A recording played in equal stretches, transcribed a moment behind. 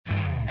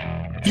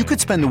You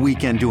could spend the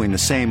weekend doing the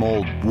same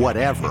old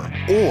whatever,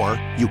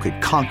 or you could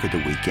conquer the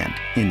weekend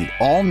in the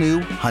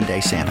all-new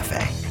Hyundai Santa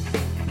Fe.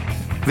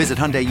 Visit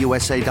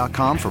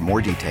HyundaiUSA.com for more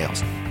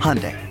details.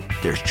 Hyundai,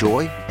 there's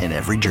joy in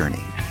every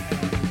journey.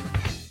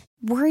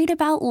 Worried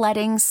about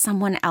letting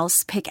someone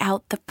else pick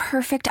out the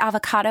perfect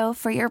avocado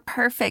for your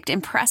perfect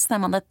impress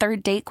them on the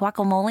third date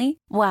guacamole?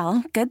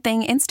 Well, good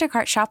thing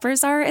Instacart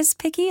shoppers are as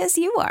picky as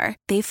you are.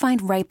 They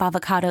find ripe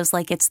avocados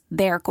like it's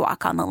their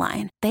guac on the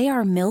line. They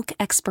are milk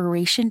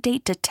expiration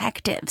date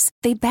detectives.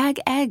 They bag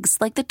eggs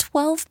like the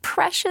 12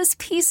 precious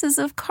pieces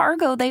of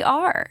cargo they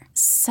are.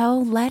 So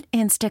let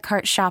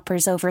Instacart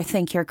shoppers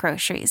overthink your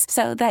groceries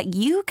so that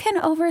you can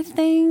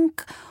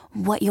overthink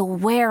what you'll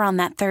wear on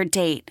that third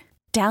date.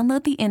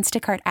 Download the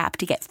Instacart app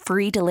to get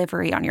free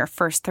delivery on your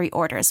first 3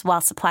 orders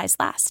while supplies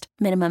last.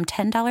 Minimum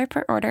 $10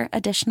 per order.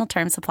 Additional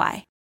terms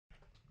apply.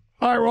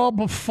 All right, we're all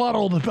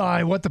befuddled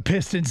by what the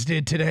Pistons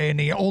did today, and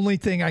the only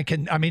thing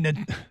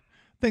the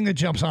thing that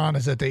jumps on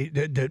is that they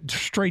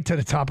straight to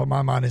the top of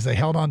my mind is they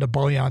held on to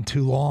Bojan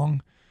too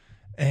long,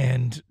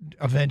 and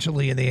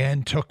eventually in the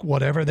end took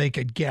whatever they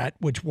could get,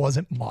 which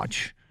wasn't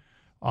much.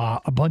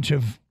 A bunch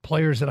of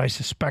players that I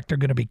suspect are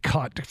going to be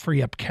cut to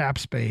free up cap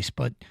space,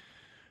 but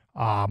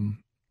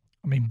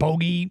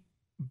Bogey,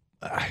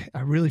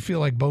 I really feel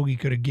like Bogey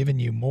could have given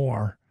you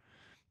more,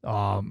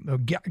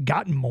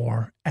 gotten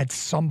more at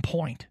some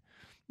point.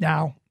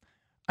 Now,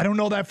 I don't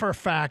know that for a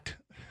fact,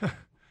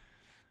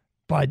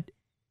 but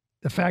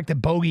the fact that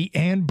Bogey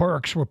and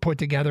Burks were put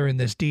together in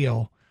this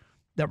deal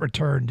that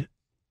returned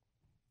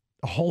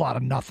a whole lot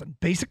of nothing.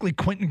 Basically,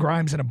 Quentin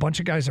Grimes and a bunch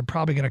of guys are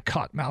probably going to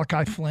cut.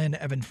 Malachi Flynn,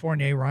 Evan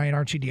Fournier, Ryan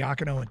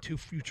Arcidiacono, and 2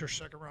 future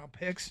second-round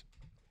picks.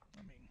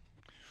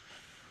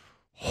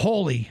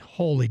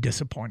 Holy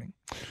disappointing.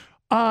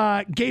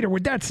 Gator,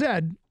 with that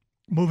said,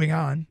 moving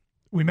on,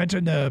 we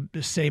mentioned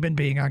Saban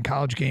being on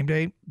College Game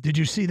Day. Did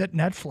you see that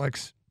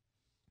Netflix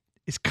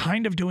is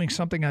kind of doing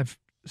something I've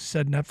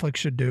said Netflix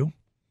should do?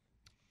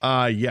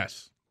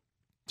 Yes.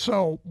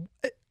 So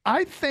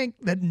I think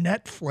that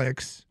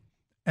Netflix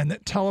and the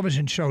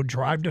television show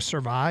Drive to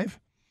Survive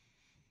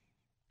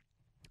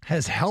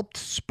has helped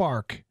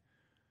spark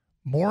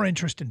more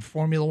interest in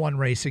Formula One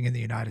racing in the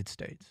United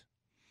States.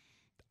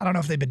 I don't know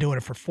if they've been doing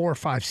it for 4 or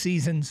 5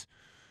 seasons,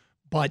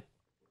 but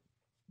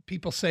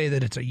people say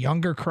that it's a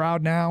younger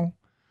crowd now.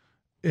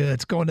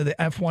 It's going to the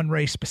F1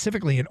 race,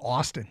 specifically in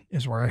Austin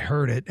is where I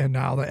heard it. And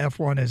now the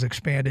F1 has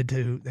expanded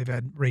to, they've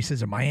had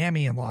races in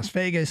Miami and Las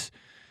Vegas.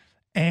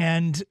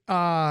 And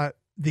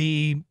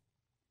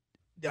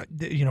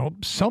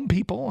some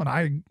people, and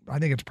I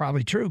think it's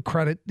probably true,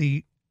 credit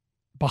the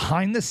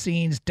behind the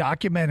scenes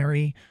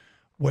documentary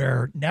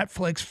where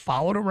Netflix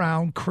followed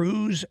around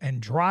crews and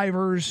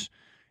drivers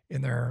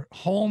in their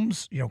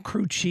homes,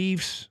 crew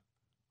chiefs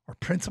or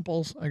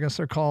principals, I guess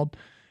they're called,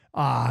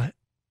 and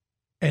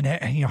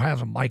have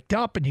them mic'd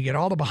up, and you get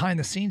all the behind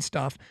the scenes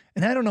stuff.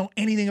 And I don't know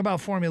anything about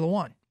Formula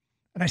One,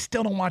 and I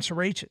still don't watch the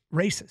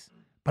races,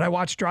 but I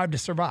watch Drive to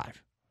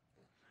Survive,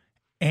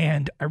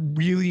 and I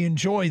really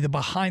enjoy the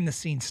behind the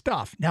scenes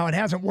stuff. Now it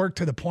hasn't worked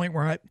to the point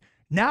where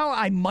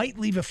I might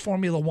leave a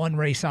Formula One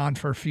race on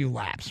for a few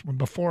laps when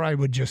before I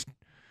would just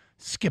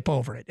skip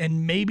over it.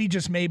 And maybe,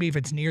 just maybe, if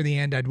it's near the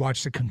end, I'd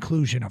watch the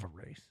conclusion of a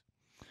race.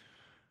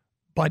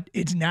 But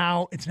it's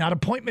not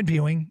appointment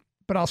viewing,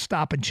 but I'll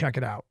stop and check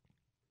it out.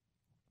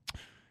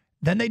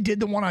 Then they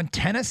did the one on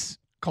tennis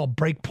called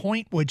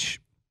Breakpoint,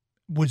 which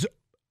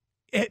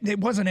it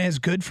wasn't as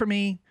good for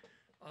me,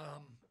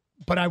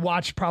 but I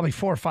watched probably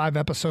 4 or 5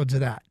 episodes of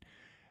that.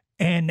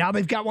 And now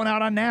they've got one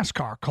out on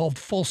NASCAR called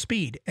Full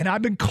Speed. And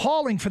I've been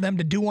calling for them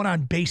to do one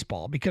on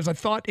baseball because I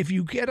thought if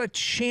you get a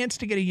chance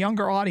to get a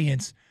younger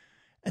audience,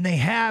 and they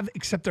have,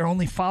 except they're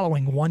only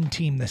following one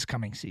team this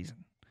coming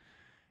season.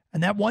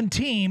 And that one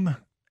team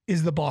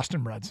is the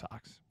Boston Red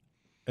Sox.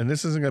 And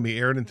this isn't going to be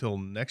aired until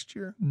next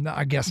year? No,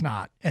 I guess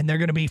not. And they're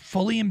going to be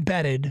fully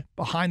embedded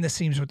behind the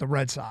scenes with the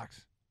Red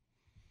Sox.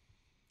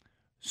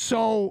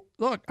 So,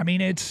 look,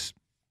 it's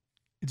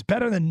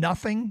better than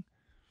nothing.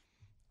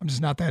 I'm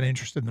just not that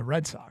interested in the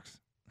Red Sox.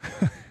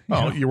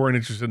 You weren't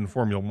interested in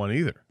Formula One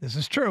either. This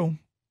is true.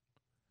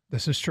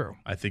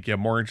 I think you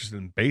have more interest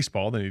in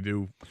baseball than you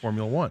do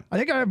Formula One. I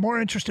think I have more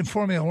interest in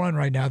Formula One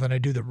right now than I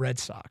do the Red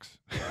Sox.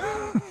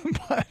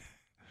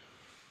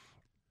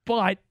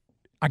 but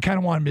I kind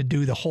of want them to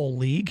do the whole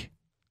league,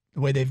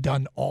 the way they've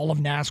done all of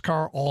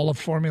NASCAR, all of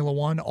Formula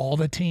One, all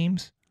the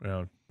teams.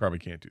 Well, probably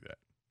can't do that.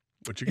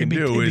 What you can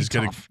do is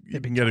get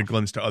a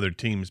glimpse to other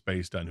teams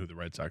based on who the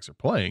Red Sox are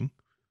playing.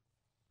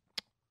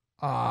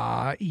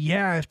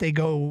 Yeah, if they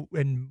go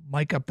and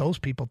mic up those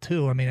people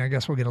too. I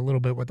guess we'll get a little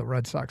bit what the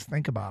Red Sox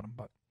think about them.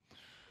 But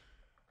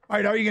all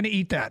right, how are you going to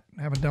eat that?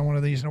 I haven't done one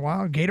of these in a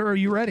while. Gator, are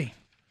you ready?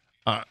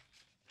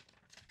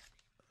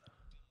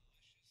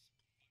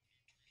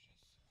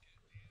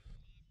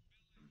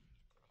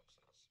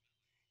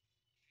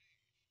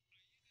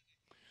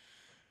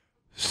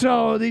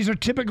 So these are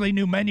typically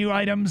new menu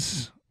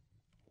items.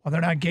 Whether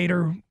or not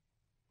Gator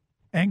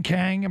and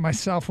Kang and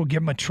myself will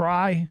give them a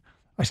try.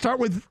 I start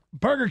with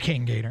Burger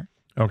King, Gator.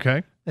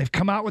 Okay. They've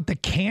come out with the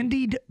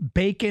Candied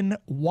Bacon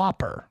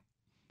Whopper.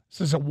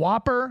 This is a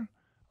Whopper,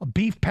 a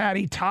beef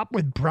patty topped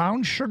with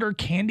brown sugar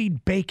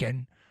candied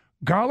bacon,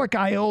 garlic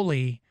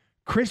aioli,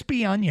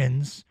 crispy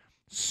onions,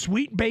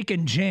 sweet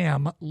bacon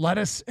jam,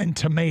 lettuce, and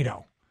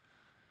tomato.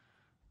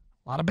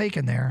 A lot of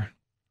bacon there.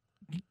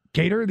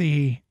 Gator,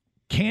 the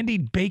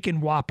Candied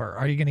Bacon Whopper.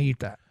 Are you going to eat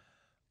that?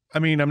 I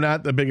mean, I'm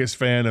not the biggest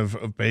fan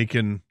of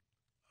bacon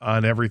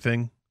on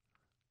everything.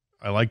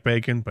 I like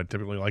bacon, but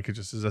typically like it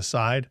just as a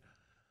side.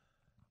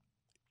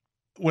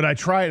 Would I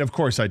try it? Of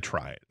course I'd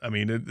try it. I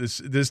mean,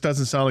 this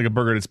doesn't sound like a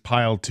burger that's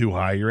piled too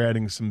high. You're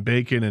adding some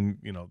bacon and,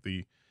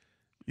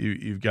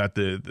 you've got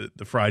the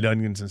fried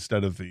onions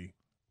instead of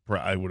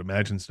I would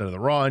imagine instead of the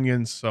raw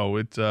onions. So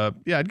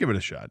I'd give it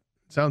a shot.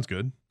 Sounds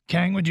good.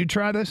 Kang, would you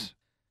try this?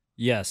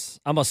 Yes.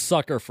 I'm a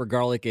sucker for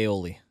garlic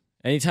aioli.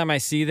 Anytime I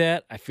see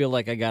that, I feel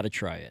like I got to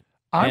try it.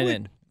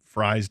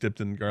 Fries dipped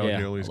in garlic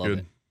aioli is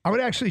good. I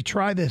would actually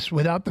try this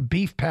without the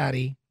beef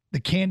patty, the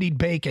candied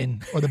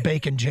bacon, or the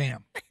bacon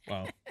jam.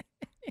 Wow.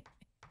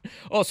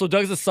 Oh, so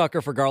Doug's a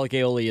sucker for garlic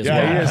aioli as well.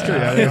 Yeah, he is too.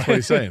 Yeah, that's what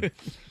he's saying.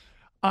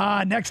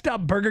 Next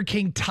up, Burger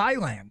King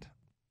Thailand.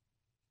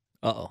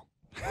 Uh-oh.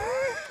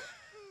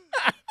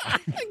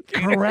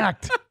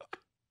 Correct.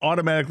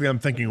 Automatically, I'm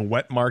thinking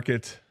wet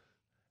market.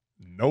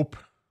 Nope.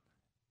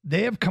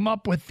 They have come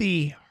up with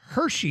the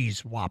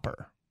Hershey's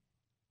Whopper.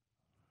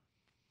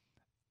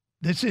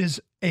 This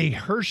is a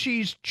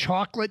Hershey's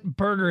chocolate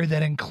burger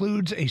that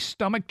includes a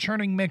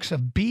stomach-churning mix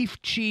of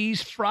beef,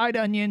 cheese, fried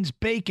onions,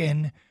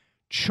 bacon,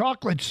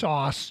 chocolate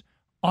sauce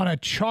on a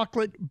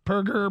chocolate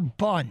burger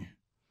bun.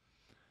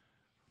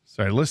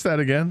 Sorry, list that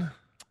again.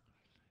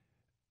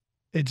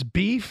 It's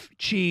beef,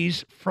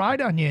 cheese,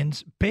 fried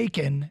onions,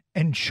 bacon,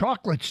 and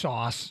chocolate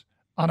sauce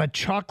on a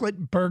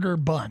chocolate burger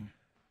bun.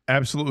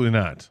 Absolutely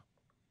not.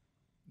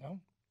 No?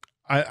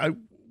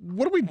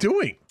 What are we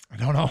doing? I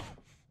don't know.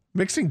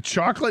 Mixing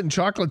chocolate and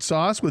chocolate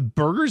sauce with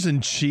burgers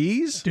and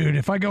cheese? Dude,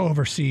 if I go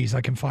overseas,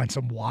 I can find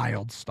some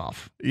wild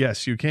stuff.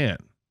 Yes, you can.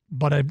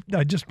 But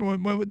I just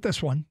went with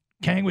this one.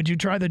 Kang, would you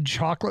try the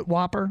chocolate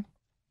Whopper?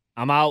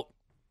 I'm out.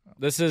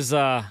 This is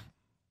like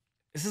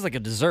a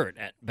dessert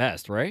at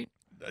best, right?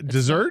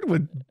 Dessert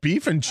with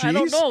beef and cheese? I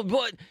don't know,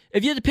 but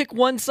if you had to pick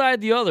one side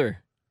or the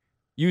other,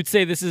 you would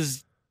say this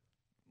is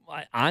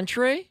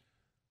entree?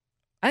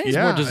 I think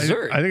it's more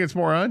dessert. I think it's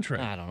more entree.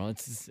 I don't know.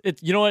 It's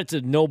you know what? It's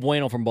a no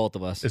bueno from both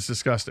of us. It's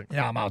disgusting.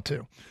 Yeah, I'm out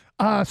too.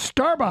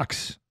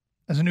 Starbucks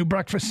has a new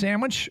breakfast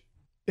sandwich.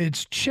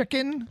 It's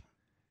chicken.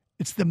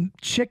 It's the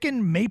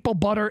chicken maple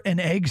butter and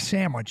egg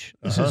sandwich.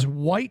 This is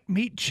white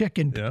meat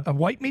chicken, a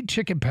white meat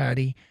chicken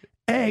patty,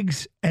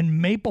 eggs,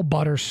 and maple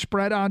butter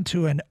spread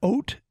onto an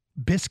oat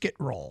biscuit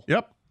roll.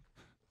 Yep.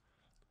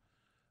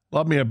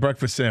 Love me a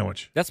breakfast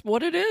sandwich. That's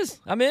what it is.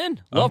 I'm in.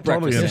 Love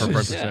breakfast totally in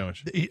for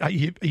sandwich. breakfast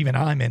sandwich. Even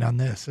I'm in on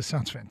this. This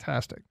sounds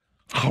fantastic.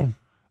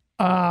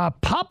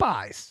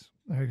 Popeyes.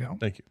 There you go.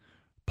 Thank you.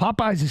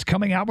 Popeyes is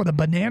coming out with a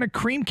banana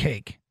cream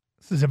cake.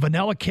 This is a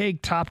vanilla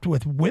cake topped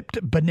with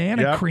whipped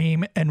banana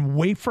cream and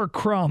wafer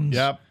crumbs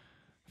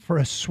for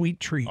a sweet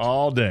treat.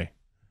 All day.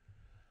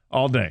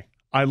 All day.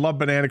 I love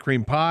banana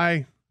cream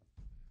pie,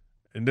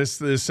 and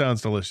this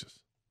sounds delicious.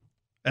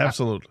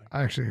 Absolutely.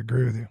 I actually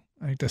agree with you.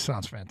 I think this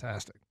sounds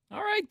fantastic. All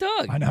right,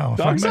 Doug. I know.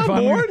 Doug's on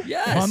board?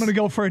 Yes. If I'm going to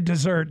go for a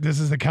dessert, this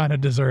is the kind of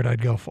dessert I'd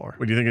go for.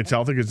 What, do you think it's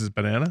healthy because it's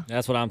banana?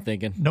 That's what I'm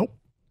thinking. Nope.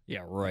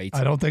 Yeah, right.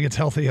 I don't think it's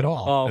healthy at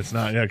all. Oh, It's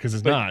not, because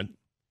it's not.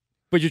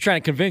 but you're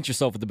trying to convince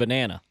yourself with the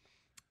banana.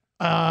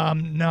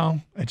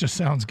 No, it just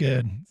sounds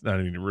good. It's not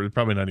even,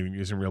 probably not even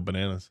using real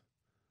bananas.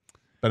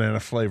 Banana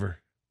flavor.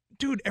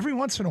 Dude, every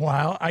once in a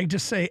while, I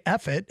just say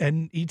F it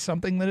and eat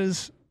something that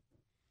is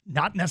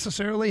not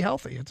necessarily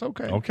healthy. It's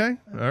okay. Okay.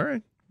 All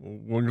right. Well,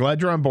 we're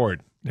glad you're on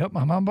board. Yep,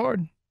 I'm on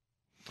board.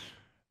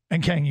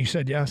 And Kang, you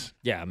said yes?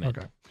 Yeah, I'm in.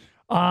 Okay.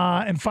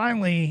 And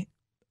finally,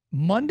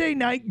 Monday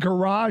Night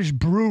Garage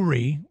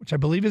Brewery, which I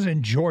believe is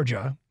in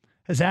Georgia,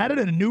 has added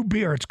a new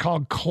beer. It's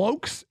called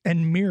Cloaks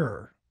and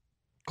Mirrors,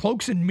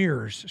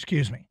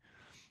 excuse me.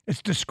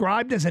 It's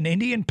described as an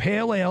Indian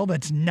pale ale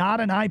that's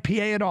not an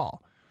IPA at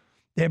all.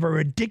 They have a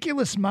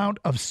ridiculous amount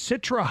of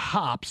Citra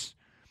hops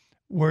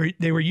where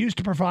they were used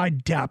to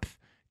provide depth.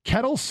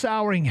 Kettle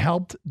souring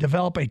helped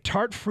develop a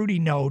tart, fruity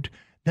note.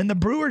 Then the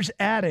brewers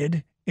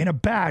added, in a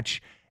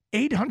batch,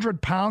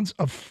 800 pounds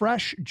of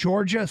fresh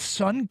Georgia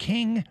Sun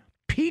King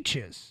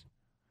peaches,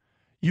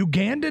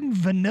 Ugandan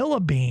vanilla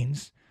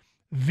beans,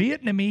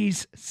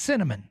 Vietnamese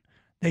cinnamon.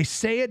 They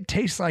say it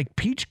tastes like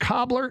peach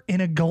cobbler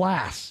in a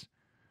glass.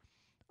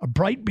 A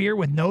bright beer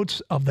with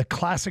notes of the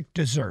classic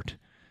dessert.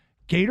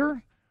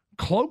 Gator,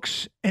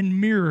 Cloaks and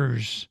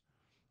Mirrors,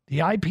 the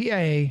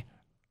IPA.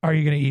 Are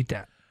you going to eat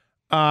that?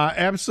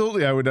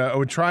 Absolutely. I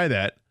would try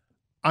that.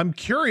 I'm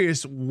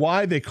curious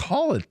why they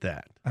call it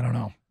that. I don't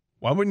know.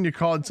 Why wouldn't you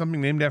call it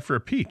something named after a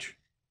peach?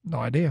 No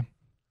idea.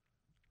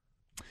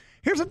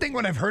 Here's the thing: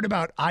 what I've heard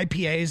about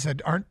IPAs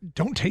that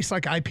don't taste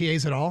like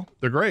IPAs at all.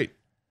 They're great.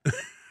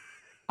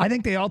 I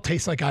think they all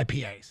taste like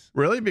IPAs.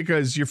 Really?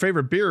 Because your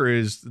favorite beer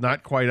is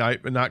not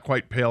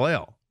quite pale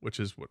ale, which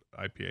is what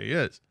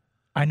IPA is.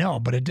 I know,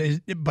 but it is.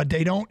 But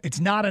they don't. It's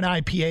not an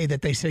IPA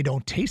that they say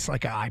don't taste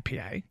like an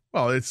IPA.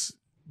 Well,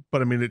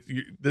 but I mean,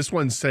 this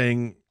one's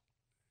saying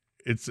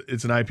it's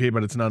an IPA,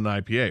 but it's not an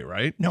IPA,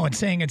 right? No, it's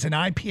saying it's an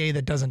IPA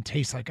that doesn't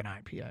taste like an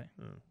IPA.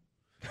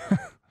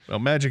 Well,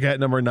 Magic Hat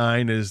number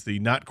 9 is the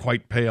not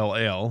quite pale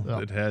ale.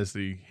 It has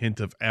the hint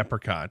of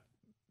apricot,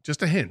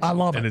 just a hint. I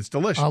love it, and it's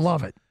delicious. I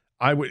love it.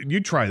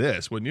 You'd try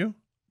this, wouldn't you?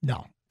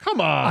 No, come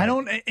on. I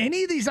don't.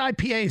 Any of these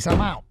IPAs, I'm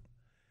out.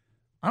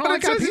 I don't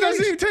like IPAs. It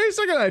doesn't even taste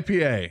like an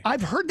IPA.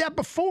 I've heard that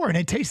before, and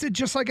it tasted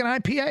just like an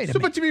IPA to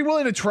me. But you'd be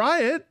willing to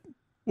try it,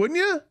 wouldn't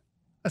you?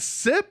 A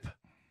sip?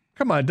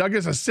 Come on,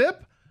 Douglas, a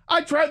sip?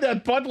 I tried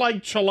that Bud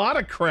Light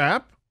Chelada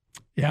crap.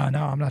 Yeah,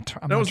 no, I'm not.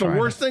 That was the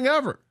worst thing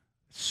ever.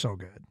 So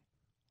good.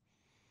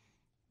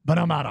 But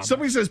I'm out on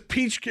Somebody says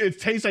it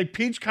tastes like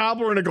peach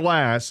cobbler in a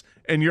glass,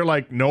 and you're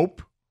like,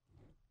 nope.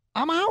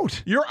 I'm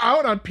out. You're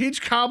out on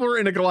peach cobbler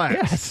in a glass.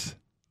 Yes.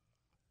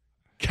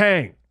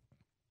 Kang.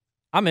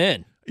 I'm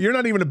in. You're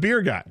not even a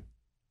beer guy.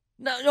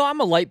 No, I'm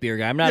a light beer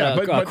guy. I'm not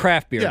a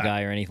craft beer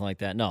guy or anything like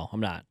that. No, I'm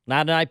not.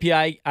 Not an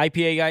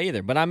IPA guy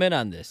either, but I'm in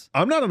on this.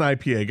 I'm not an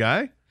IPA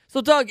guy. So,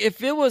 Doug,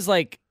 if it was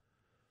like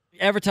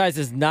advertised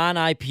as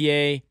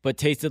non-IPA but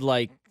tasted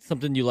like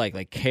something you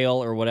like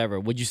kale or whatever,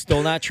 would you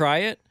still not try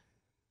it?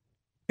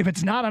 If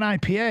it's not an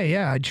IPA,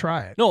 yeah, I'd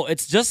try it. No,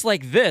 it's just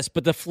like this,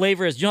 but the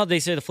flavor is, you know how they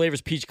say the flavor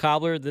is peach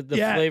cobbler? The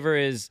flavor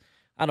is,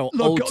 I don't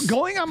know, oats.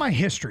 Going on my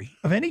history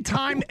of any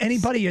time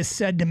anybody has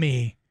said to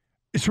me,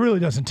 this really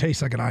doesn't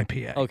taste like an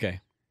IPA.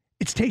 Okay.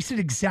 It's tasted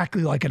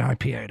exactly like an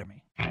IPA to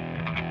me.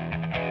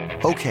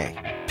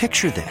 Okay,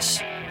 picture this.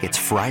 It's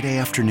Friday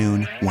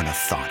afternoon when a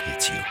thought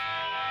hits you.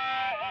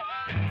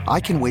 I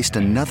can waste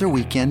another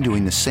weekend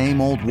doing the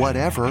same old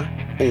whatever,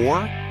 or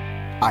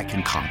I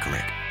can conquer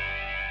it.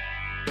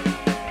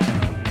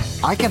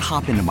 I can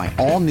hop into my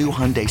all-new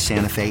Hyundai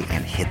Santa Fe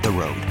and hit the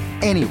road.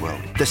 Any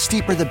road. The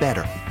steeper, the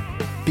better.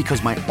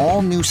 Because my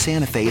all-new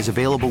Santa Fe is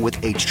available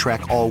with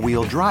H-Track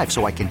all-wheel drive,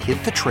 so I can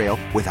hit the trail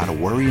without a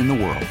worry in the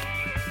world.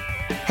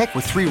 Heck,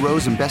 with 3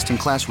 rows and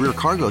best-in-class rear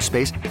cargo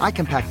space, I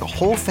can pack the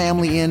whole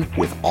family in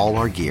with all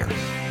our gear.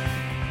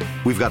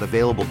 We've got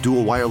available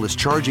dual wireless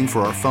charging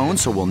for our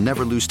phones, so we'll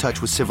never lose touch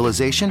with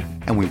civilization,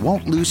 and we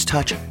won't lose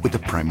touch with the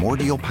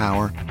primordial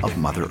power of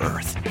Mother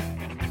Earth.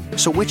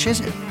 So which is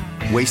it?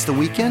 Waste the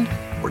weekend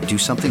or do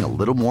something a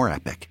little more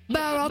epic?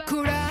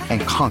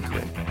 And conquer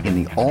it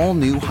in the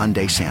all-new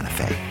Hyundai Santa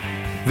Fe.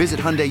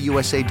 Visit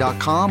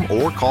HyundaiUSA.com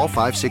or call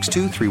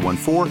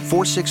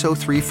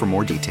 562-314-4603 for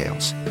more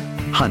details.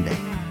 Hyundai,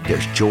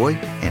 there's joy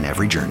in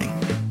every journey.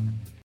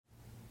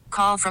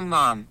 Call from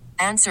mom.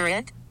 Answer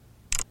it.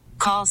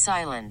 Call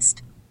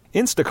silenced.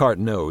 Instacart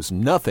knows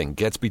nothing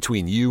gets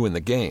between you and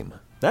the game.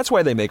 That's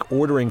why they make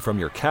ordering from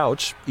your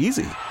couch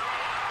easy.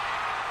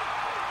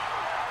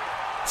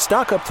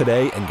 Stock up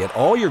today and get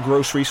all your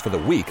groceries for the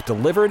week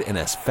delivered in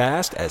as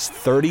fast as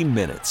 30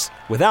 minutes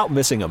without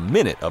missing a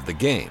minute of the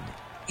game.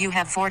 You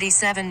have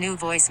 47 new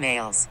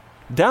voicemails.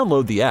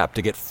 Download the app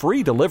to get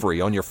free delivery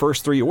on your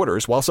first 3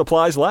 orders while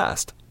supplies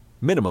last.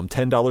 Minimum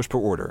 $10 per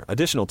order.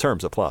 Additional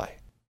terms apply.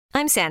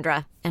 I'm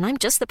Sandra, and I'm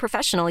just the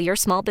professional your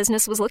small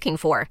business was looking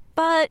for.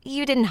 But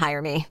you didn't hire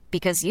me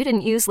because you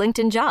didn't use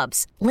LinkedIn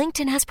Jobs.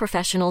 LinkedIn has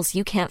professionals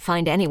you can't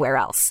find anywhere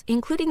else,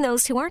 including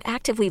those who aren't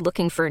actively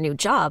looking for a new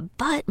job,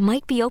 but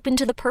might be open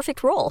to the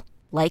perfect role,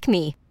 like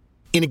me.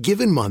 In a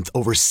given month,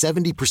 over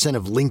 70%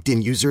 of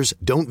LinkedIn users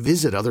don't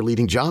visit other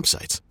leading job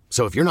sites.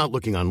 So if you're not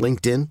looking on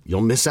LinkedIn,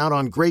 you'll miss out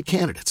on great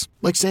candidates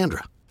like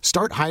Sandra.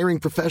 Start hiring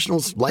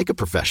professionals like a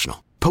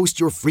professional. Post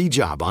your free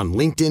job on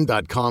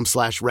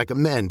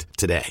linkedin.com/recommend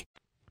today.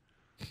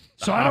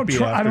 So I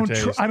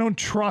don't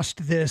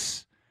trust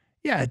this.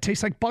 Yeah, it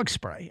tastes like bug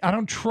spray. I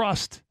don't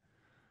trust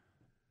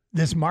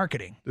this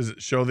marketing. Does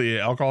it show the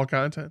alcohol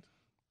content?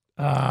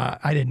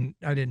 I didn't.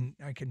 I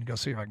can go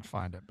see if I can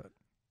find it, but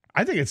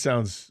I think it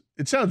sounds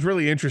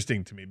really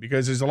interesting to me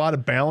because there's a lot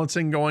of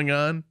balancing going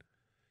on.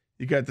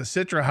 You got the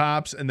Citra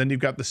hops, and then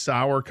you've got the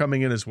sour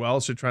coming in as well.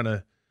 So you're trying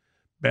to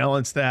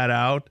balance that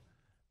out.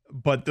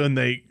 But then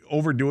they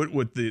overdo it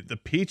with the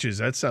peaches.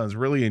 That sounds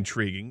really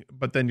intriguing.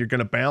 But then you're going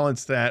to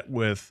balance that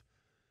with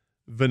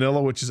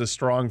vanilla, which is a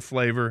strong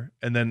flavor,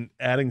 and then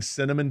adding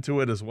cinnamon to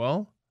it as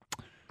well.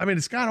 I mean,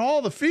 it's got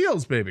all the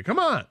feels, baby. Come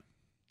on.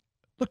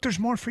 Look, there's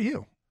more for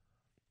you.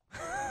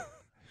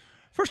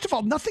 First of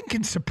all, nothing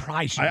can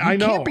surprise you. I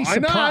know. Can't be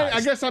surprised. I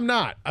guess I'm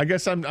not.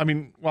 This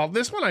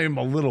one I am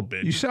a little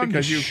bit. You sound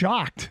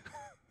shocked.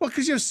 Well,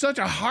 because you have such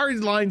a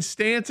hard-line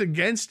stance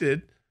against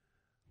it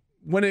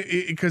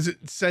because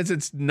it says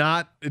it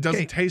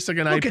doesn't taste like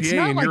an IPA, it's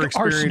not and like your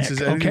experience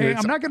is okay?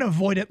 I'm not going to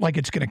avoid it like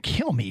it's going to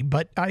kill me,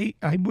 but I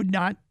would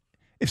not.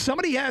 If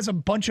somebody has a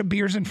bunch of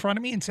beers in front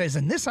of me and says,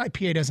 and this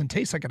IPA doesn't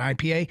taste like an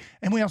IPA,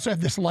 and we also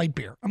have this light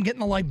beer, I'm getting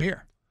the light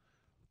beer.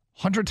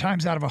 100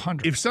 times out of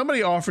 100. If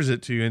somebody offers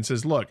it to you and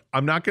says, look,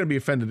 I'm not going to be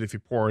offended if you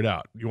pour it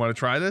out. You want to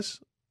try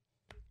this?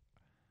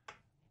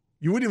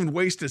 You wouldn't even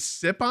waste a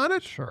sip on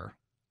it? Sure.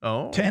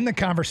 Oh. To end the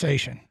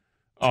conversation.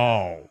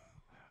 Oh.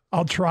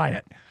 I'll try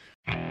it.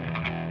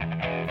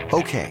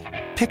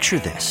 Okay, picture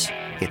this.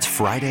 It's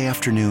Friday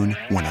afternoon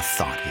when a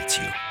thought hits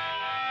you.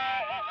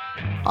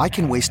 I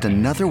can waste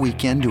another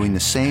weekend doing the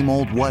same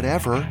old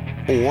whatever,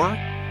 or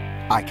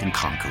I can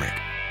conquer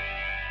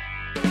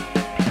it.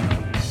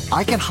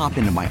 I can hop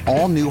into my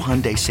all-new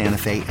Hyundai Santa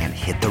Fe and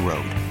hit the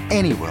road.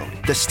 Any road.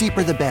 The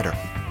steeper, the better.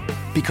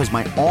 Because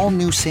my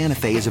all-new Santa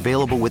Fe is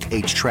available with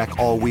H-Track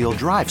all-wheel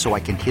drive, so I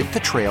can hit the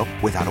trail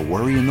without a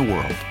worry in the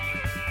world.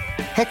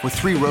 Heck, with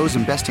 3 rows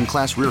and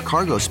best-in-class rear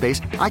cargo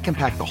space, I can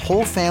pack the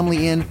whole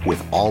family in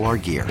with all our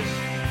gear.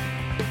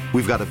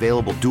 We've got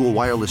available dual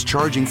wireless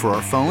charging for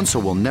our phones, so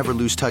we'll never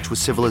lose touch with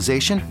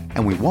civilization,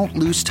 and we won't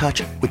lose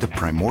touch with the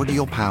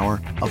primordial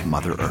power of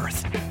Mother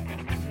Earth.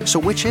 So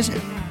which is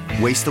it?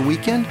 Waste the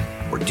weekend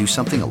or do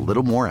something a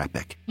little more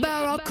epic?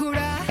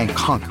 And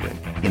conquer it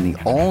in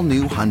the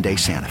all-new Hyundai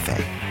Santa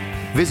Fe.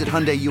 Visit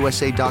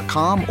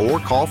HyundaiUSA.com or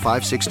call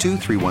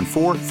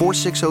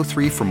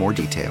 562-314-4603 for more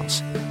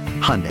details.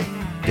 Hyundai,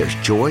 there's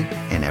joy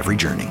in every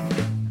journey.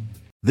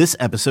 This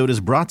episode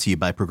is brought to you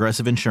by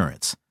Progressive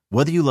Insurance.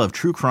 Whether you love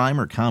true crime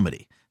or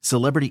comedy,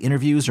 celebrity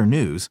interviews or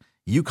news,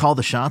 you call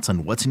the shots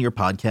on what's in your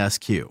podcast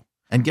queue.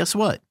 And guess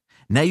what?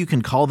 Now you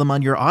can call them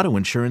on your auto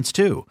insurance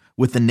too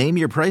with the Name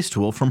Your Price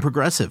tool from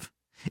Progressive.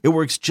 It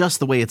works just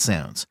the way it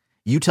sounds.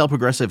 You tell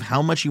Progressive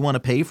how much you want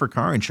to pay for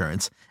car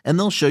insurance, and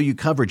they'll show you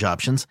coverage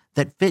options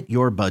that fit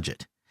your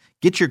budget.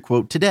 Get your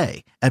quote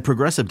today at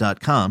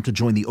Progressive.com to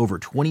join the over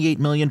 28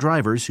 million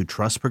drivers who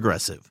trust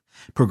Progressive.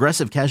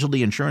 Progressive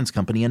Casualty Insurance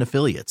Company and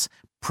Affiliates.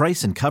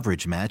 Price and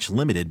coverage match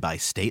limited by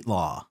state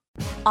law.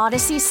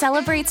 Odyssey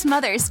celebrates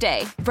Mother's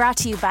Day, brought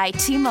to you by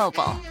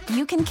T-Mobile.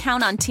 You can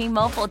count on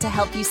T-Mobile to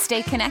help you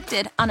stay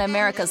connected on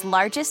America's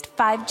largest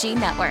 5G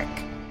network.